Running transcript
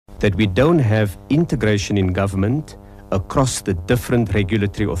that we don't have integration in government across the different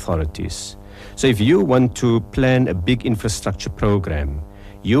regulatory authorities. So if you want to plan a big infrastructure program,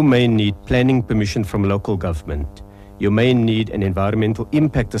 you may need planning permission from local government. You may need an environmental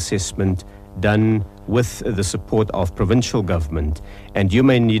impact assessment done with the support of provincial government, and you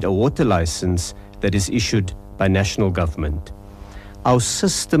may need a water license that is issued by national government. Our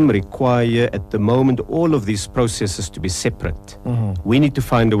system requires at the moment all of these processes to be separate. We need to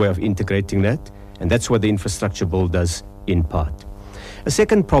find a way of integrating that, and that's what the infrastructure bill does in part. A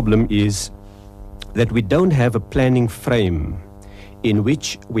second problem is that we don't have a planning frame in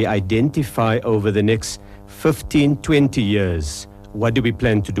which we identify over the next 15, 20 years, what do we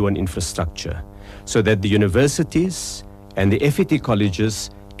plan to do on infrastructure, so that the universities and the FET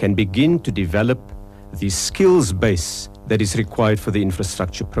colleges can begin to develop the skills base that is required for the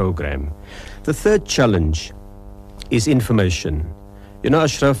infrastructure program. The third challenge is information. You know,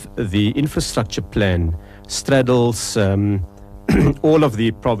 Ashraf, the infrastructure plan straddles all of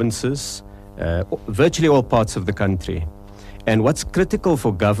the provinces, virtually all parts of the country. And what's critical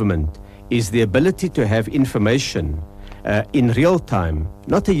for government is the ability to have information in real time,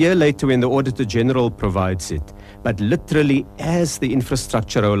 not a year later when the Auditor General provides it, but literally as the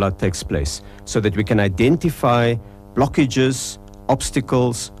infrastructure rollout takes place, so that we can identify blockages,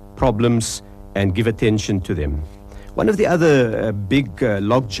 obstacles, problems, and give attention to them. One of the other big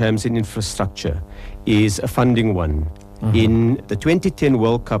log jams in infrastructure is a funding one. In the 2010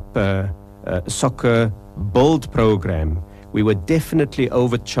 World Cup soccer build program, we were definitely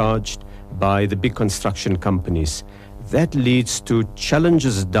overcharged by the big construction companies. That leads to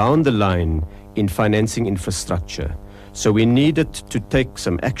challenges down the line in financing infrastructure. So we needed to take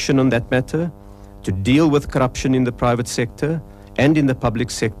some action on that matter, to deal with corruption in the private sector and in the public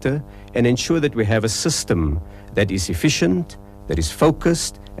sector, and ensure that we have a system that is efficient, that is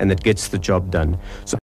focused, and that gets the job done. So